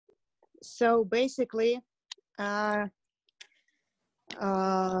So basically, uh,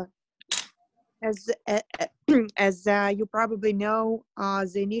 uh, as you probably know,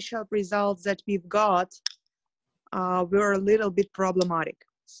 the initial results that we've got were a little bit problematic.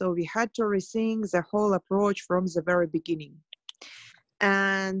 So we had to rethink the whole approach from the very beginning.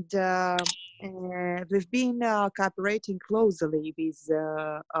 And we've been cooperating closely with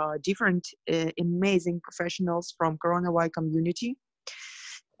different amazing professionals from CoronaWhy community.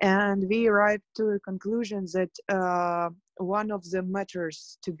 And we arrived to a conclusion that one of the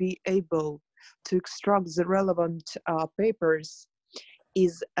matters to be able to extract the relevant papers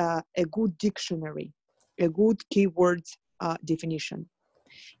is a good dictionary, a good keyword definition.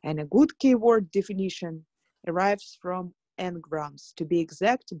 And a good keyword definition arrives from n-grams, to be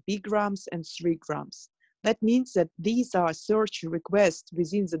exact, b-grams and 3-grams. That means that these are search requests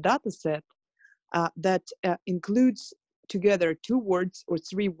within the dataset that includes together 2 words or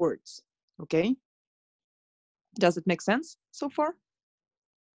 3 words, okay? Does it make sense so far?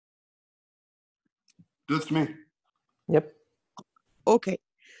 Does to me. Yep. Okay,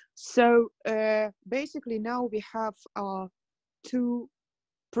 so basically now we have 2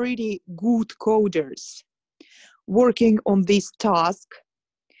 pretty good coders working on this task,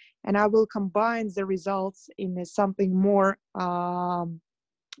 and I will combine the results in something more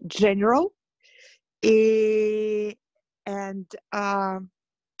general. And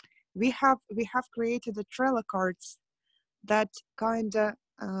we have created a Trello cards that kind of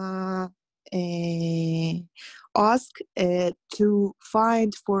ask to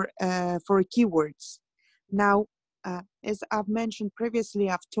find for keywords. Now, as I've mentioned previously,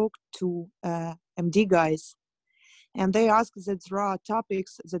 I've talked to MD guys, and they ask that there are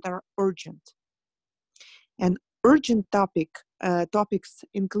topics that are urgent. And urgent topics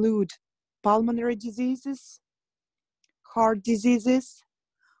include pulmonary diseases, heart diseases,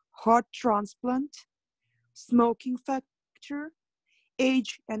 heart transplant, smoking factor,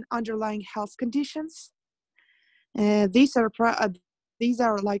 age and underlying health conditions. These are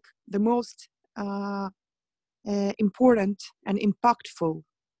like the most important and impactful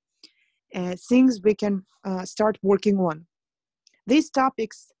things we can start working on. These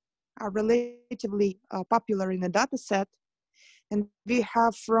topics are relatively popular in the data set, and we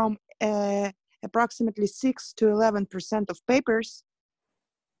have from approximately 6 to 11% of papers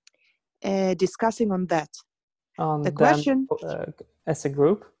discussing on that. The question as a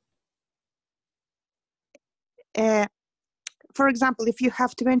group? For example, if you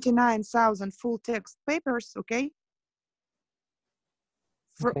have 29,000 full text papers, okay,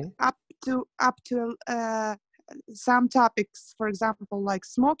 up to some topics, for example, like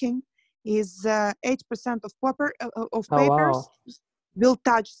smoking, is 8% of papers will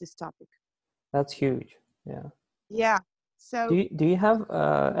touch this topic. That's huge. Yeah. Yeah. So do you have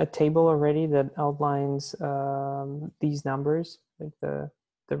a table already that outlines these numbers, like the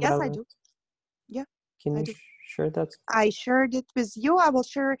yes, relevant? I do. Yeah. Can you share that? I shared it with you. I will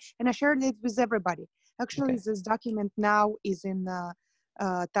share, and I shared it with everybody. Actually, Okay. this document now is in the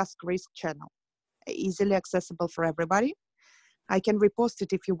Task Risk channel, easily accessible for everybody. I can repost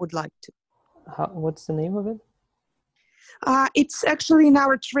it if you would like to. What's the name of it? It's actually in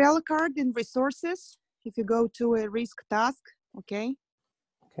our Trello card in resources. If you go to a risk task, okay.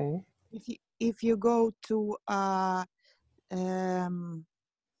 Okay. If you go to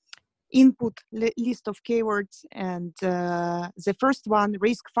input list of keywords, and the first one,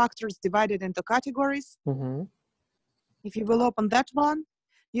 risk factors divided into categories. Mm-hmm. If you will open that one,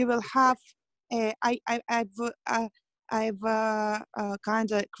 you will have I've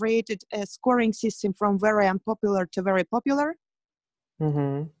kind of created a scoring system from very unpopular to very popular.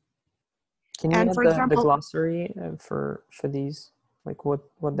 Mm-hmm. Can you and add for the example, glossary for these, like what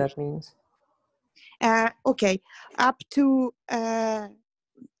that means? Okay, up to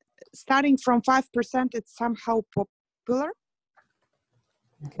starting from 5%, it's somehow popular.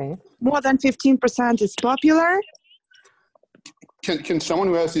 Okay. More than 15% is popular. Can someone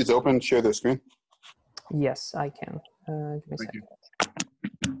who has these open share their screen? Yes, I can. Give me a Thank second.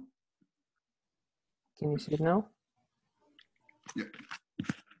 you. Can you see it now? Yeah.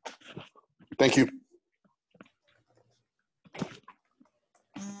 Thank you.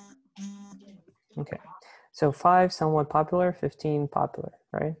 Okay. So 5 somewhat popular, 15 popular,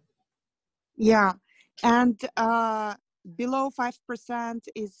 right? Yeah, and below 5%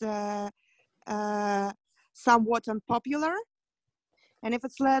 is somewhat unpopular. And if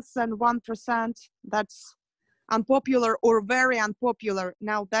it's less than 1%, that's unpopular or very unpopular.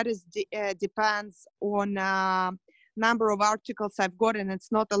 Now that is depends on number of articles I've got, and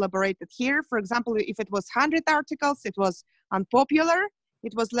it's not elaborated here. For example, if it was 100 articles, it was unpopular.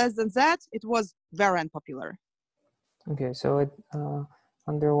 it was less than that, it was very unpopular. Okay, so it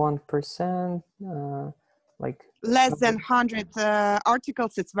under 1%, like Less than 100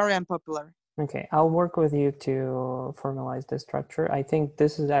 articles, it's very unpopular. Okay, I'll work with you to formalize the structure. I think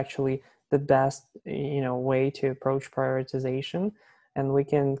this is actually the best, way to approach prioritization, and we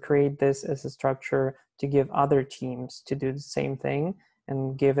can create this as a structure to give other teams to do the same thing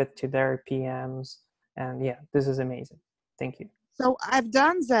and give it to their PMs. And yeah, this is amazing. Thank you. So I've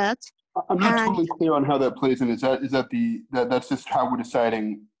done that. I'm not totally clear on how that plays in. That's just how we're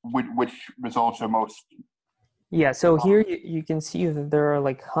deciding which results are most. Yeah, so here you can see that there are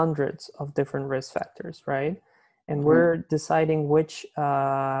like hundreds of different risk factors, right? And we're deciding which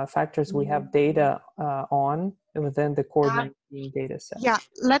factors we have data on within the core data set. Yeah,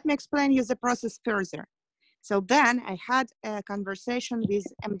 let me explain you the process further. So then I had a conversation with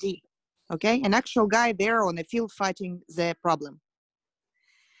MD, okay? An actual guy there on the field fighting the problem.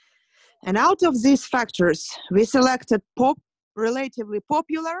 And out of these factors, we selected relatively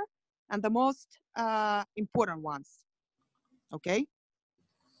popular and the most important ones, okay?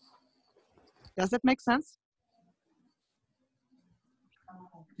 Does that make sense?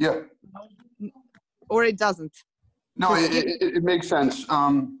 Yeah. Or it doesn't? No, it makes sense.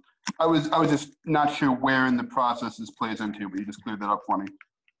 I was just not sure where in the process this plays into, but you just cleared that up for me.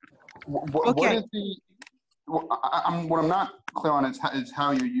 What is the? What I'm not clear on is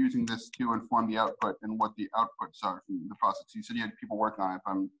how you're using this to inform the output and what the outputs are from the process. You said you had people working on it,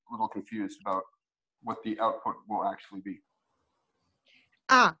 but I'm a little confused about what the output will actually be.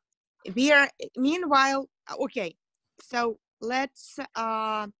 We are, meanwhile, okay, so let's,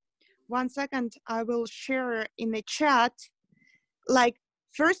 1 second, I will share in the chat. Like,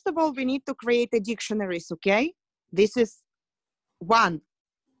 first of all, we need to create a dictionaries, okay? This is one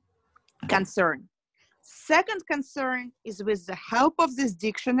concern. Second concern is with the help of these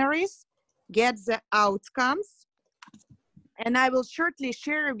dictionaries, get the outcomes. And I will shortly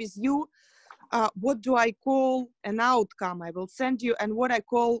share with you what do I call an outcome. I will send you and what I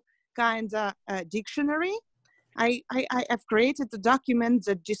call kind of a dictionary. I have created a document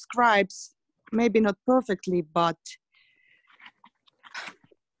that describes, maybe not perfectly, but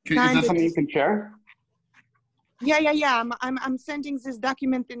is this something you can share? Yeah. I'm sending this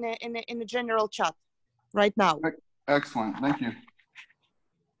document in a general chat right now. Excellent, thank you.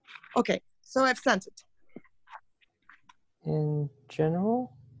 Okay, so I've sent it. In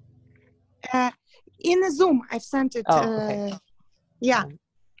general? In a Zoom, I've sent it. Oh, okay. Yeah.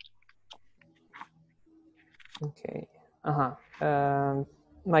 Okay.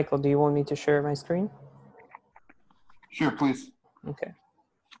 Michael, do you want me to share my screen? Sure, please. Okay.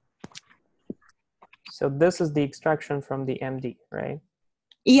 So this is the extraction from the MD, right?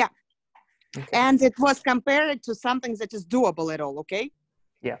 Yeah. Okay. And it was compared to something that is doable at all, okay?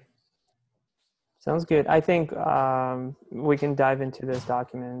 Yeah. Sounds good. I think we can dive into this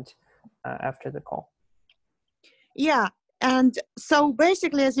document after the call. Yeah. And so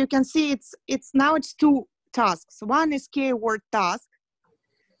basically, as you can see, it's two tasks. One is keyword task,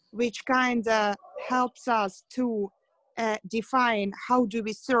 which kind of helps us to define how do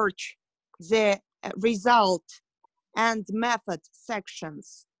we search the result and method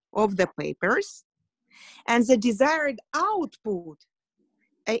sections of the papers. And the desired output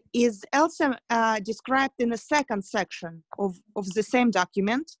is also described in the second section of the same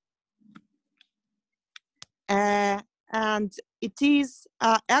document. And it is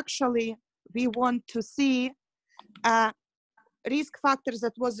actually, we want to see risk factors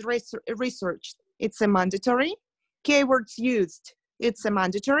that was researched. It's a mandatory. Keywords used, it's a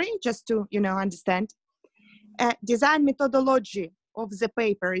mandatory, just to understand. Design methodology of the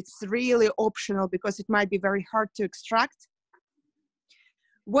paper, it's really optional because it might be very hard to extract.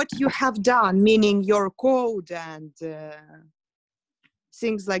 What you have done, meaning your code and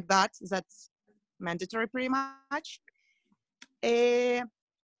things like that, that's mandatory pretty much. And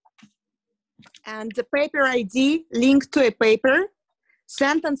the paper ID linked to a paper,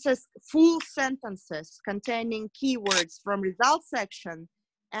 sentences, full sentences containing keywords from result section,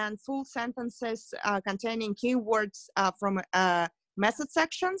 and full sentences containing keywords from method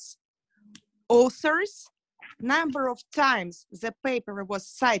sections, authors, number of times the paper was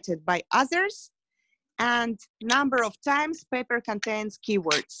cited by others, and number of times paper contains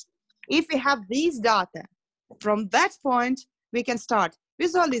keywords. If we have these data, from that point, we can start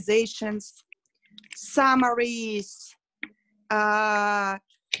visualizations, summaries,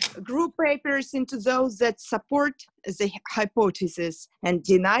 group papers into those that support the hypothesis and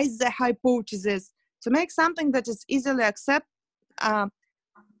denies the hypothesis, to make something that is easily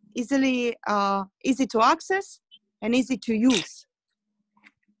easy to access and easy to use.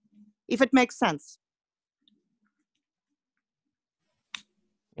 if it makes sense.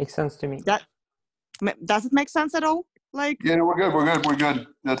 Makes sense to me. Does it make sense at all? Like, yeah, no, we're good.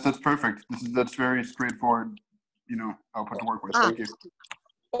 That's perfect. That's very straightforward, you know, output to work with. Thank you.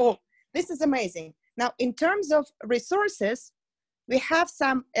 Oh, this is amazing. Now, in terms of resources, we have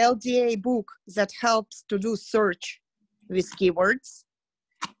some LDA book that helps to do search with keywords.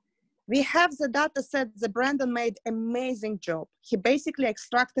 We have the data set that Brandon made amazing job. He basically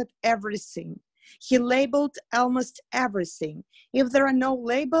extracted everything. He labeled almost everything. If there are no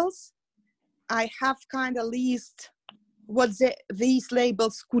labels, I have kind of list what these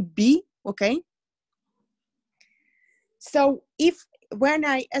labels could be, okay? So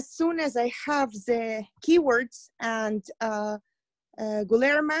as soon as I have the keywords and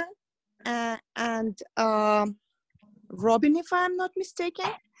Guillermo and Robin, if I'm not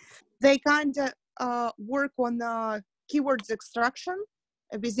mistaken, they kind of work on keywords extraction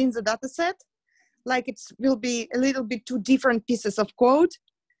within the data set. Like it will be a little bit two different pieces of code.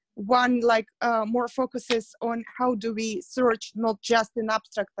 One like more focuses on how do we search not just in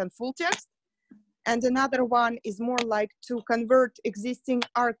abstract and full text. And another one is more like to convert existing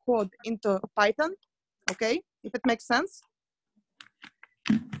R code into Python, okay, if it makes sense.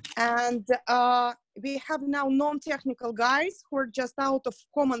 And we have now non-technical guys who are just out of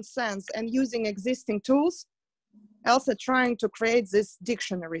common sense and using existing tools, also trying to create these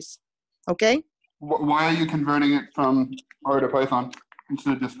dictionaries, okay? Why are you converting it from R to Python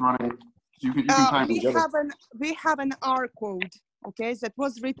instead of just running? You can time we together. have an R code, okay, that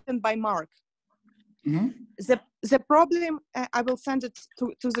was written by Mark. Mm-hmm. The problem, I will send it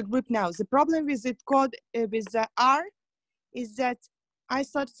to the group now. The problem with it code with the R is that I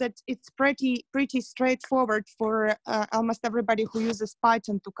thought that it's pretty straightforward for almost everybody who uses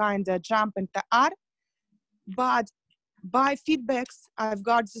Python to kind of jump into R. But by feedbacks, I've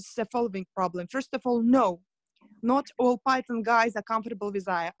got this following problem. First of all, no, not all Python guys are comfortable with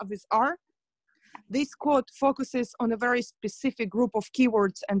R. This code focuses on a very specific group of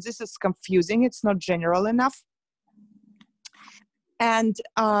keywords, and this is confusing. It's not general enough. And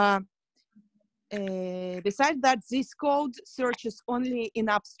besides that, this code searches only in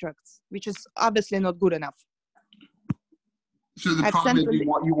abstracts, which is obviously not good enough. So the problem is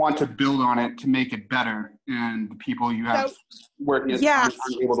you want to build on it to make it better, and the people you have working it aren't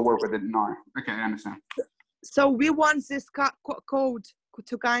able to work with it in R. Okay, I understand. So we want this code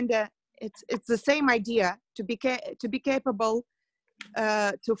to kind of, it's the same idea, to be capable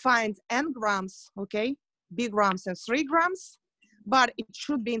to find n grams, okay, b grams and 3 grams, but it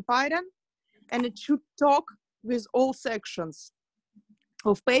should be in Python, and it should talk with all sections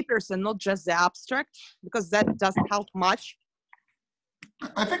of papers and not just the abstract, because that doesn't help much.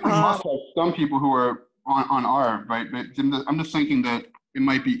 I think we must have some people who are on R, right? But I'm just thinking that it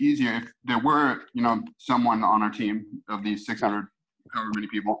might be easier if there were, you know, someone on our team of these 600, however many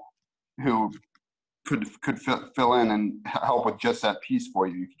people, who could fill in and help with just that piece for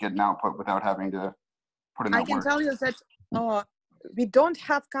you. You could get an output without having to put in that work. I can tell you that we don't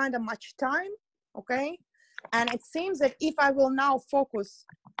have kind of much time, okay? And it seems that if I will now focus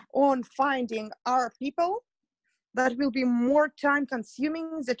on finding our people, that will be more time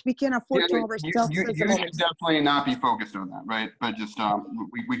consuming that we can afford to ourselves. You should definitely not be focused on that, right? But just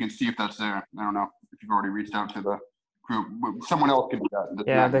we can see if that's there. I don't know if you've already reached out to the group. Someone else can do that.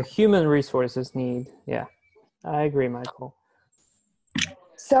 Yeah, the human resources need. Yeah, I agree, Michael.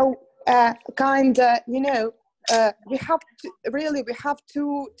 So you know, we have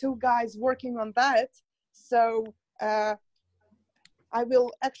two guys working on that. So I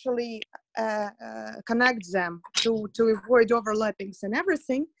will actually connect them to avoid overlappings and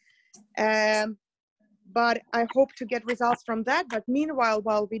everything. But I hope to get results from that. But meanwhile,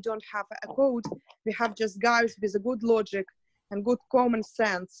 while we don't have a code, we have just guys with a good logic and good common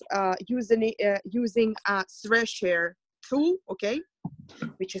sense using a Thrasher tool, okay,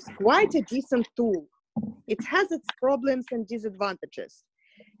 which is quite a decent tool. It has its problems and disadvantages.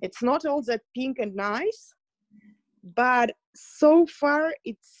 It's not all that pink and nice, but so far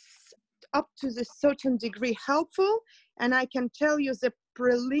it's up to a certain degree helpful. And I can tell you the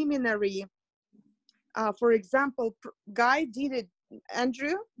preliminary, for example,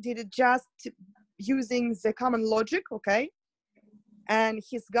 Andrew did it just using the common logic, okay? And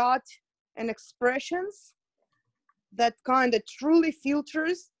he's got an expressions that kind of truly filter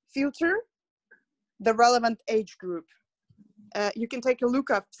the relevant age group. You can take a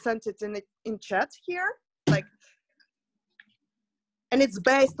look. I've sent it in chat here, like, and it's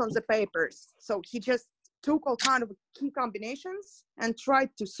based on the papers. So he just took all kind of key combinations and tried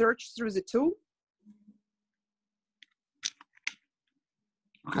to search through the tool.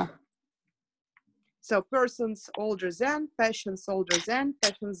 Okay. So persons older than, patients older than,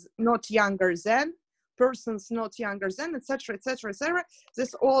 patients not younger than, persons not younger than, etc., etc., etc.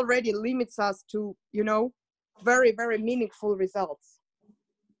 This already limits us to, you know, very, very meaningful results.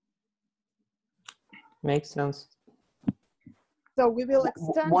 Makes sense. So we will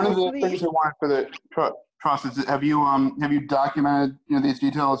extend one of the this things I wanted for the process. Have you documented, you know, these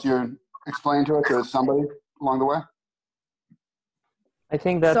details you're explaining to us to somebody along the way? I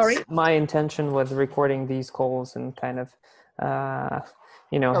think that's my intention with recording these calls and kind of,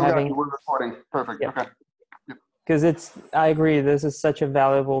 you know, having. We're recording. Perfect. Yeah. Okay. Because I agree, this is such a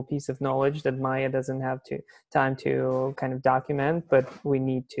valuable piece of knowledge that Maya doesn't have time to kind of document, but we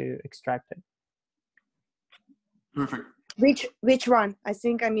need to extract it. Perfect. Which one? I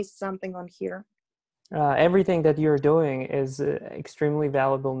think I missed something on here. Everything that you're doing is extremely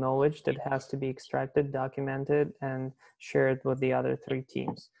valuable knowledge that has to be extracted, documented, and shared with the other 3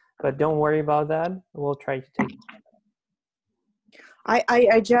 teams. But don't worry about that. We'll try to take it.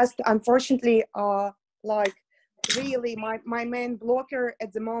 I just, unfortunately, like, really, my main blocker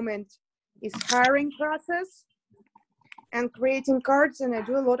at the moment is hiring process and creating cards, and I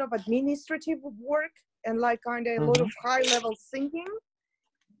do a lot of administrative work and like kind of a lot of high-level thinking.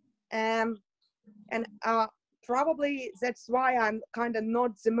 And probably that's why I'm kind of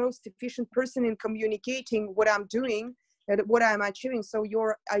not the most efficient person in communicating what I'm doing and what I'm achieving. So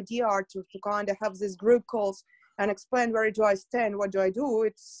your idea are to kind of have these group calls and explain where do I stand, what do I do.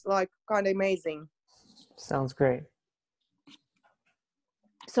 It's like kind of amazing. Sounds great.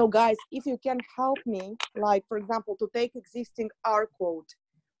 So guys, if you can help me, like for example, to take existing R code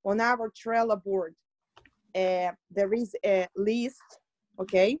on our Trello board, there is a list,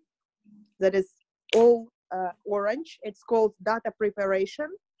 okay, that is all orange. It's called data preparation.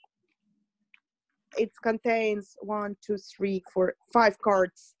 It contains 1, 2, 3, 4, 5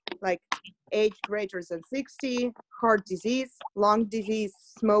 cards, like age greater than 60, heart disease, lung disease,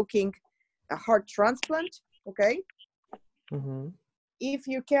 smoking, a heart transplant, okay? If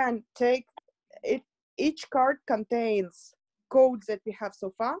you can take it, each card contains codes that we have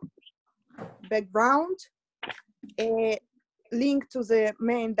so far, background, a link to the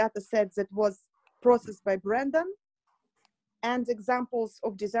main data set that was processed by Brandon, and examples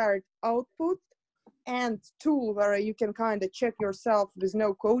of desired output, and tool where you can kind of check yourself with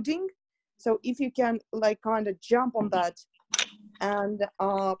no coding. So if you can like kind of jump on that and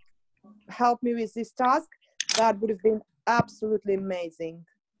help me with this task, that would have been absolutely amazing.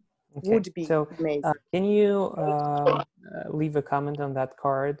 Okay. Would be so amazing. Can you leave a comment on that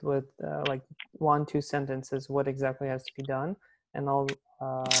card with like 1-2 sentences what exactly has to be done, and I'll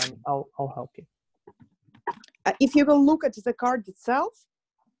help you. If you will look at the card itself,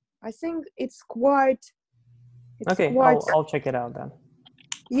 I think it's quite. Okay, I'll check it out then.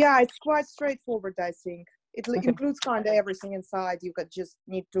 Yeah, it's quite straightforward. I think it includes kind of everything inside. You could just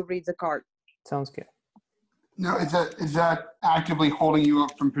need to read the card. Sounds good. Now, is that actively holding you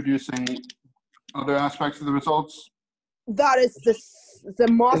up from producing other aspects of the results? That is the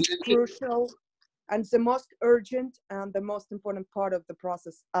most crucial and the most urgent and the most important part of the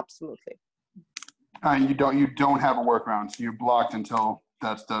process. Absolutely. You don't have a workaround, so you're blocked until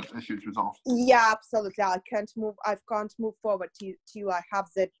that issue is resolved. Yeah, absolutely. I can't move forward to you. I have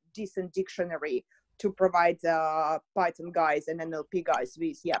that decent dictionary to provide Python guys and NLP guys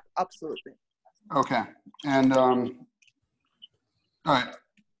with. Yeah, absolutely. Okay, and all right,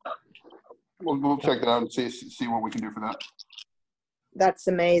 we'll check that out and see what we can do for that. That's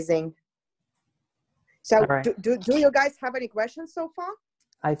amazing. So, right. do you guys have any questions so far?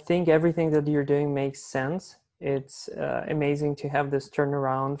 I think everything that you're doing makes sense. It's amazing to have this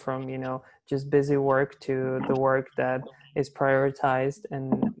turnaround from, you know, just busy work to the work that is prioritized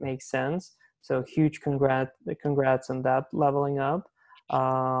and makes sense. So huge congrats on that leveling up.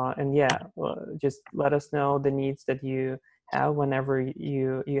 And yeah, just let us know the needs that you have whenever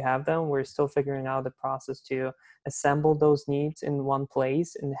you have them. We're still figuring out the process to assemble those needs in one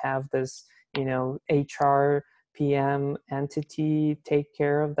place and have this, you know, HR PM entity take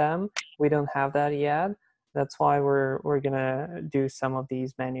care of them. We don't have that yet. That's why we're gonna do some of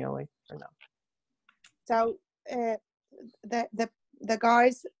these manually for now. So the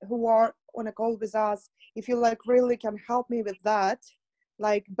guys who are on a call with us, if you like really can help me with that,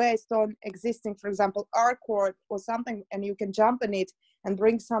 like based on existing, for example, R chord or something, and you can jump in it and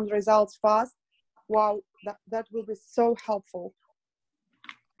bring some results fast. Wow, that will be so helpful.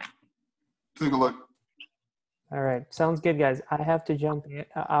 Take a look. All right, sounds good, guys. I have to jump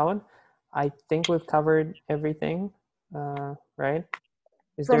out. I think we've covered everything, right?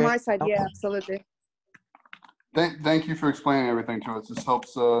 From my side, yeah, absolutely. Thank you for explaining everything to us. This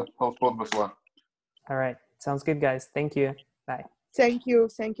helps both of us a lot. All right. Sounds good, guys. Thank you. Bye. Thank you.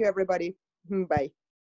 Thank you, everybody. Bye.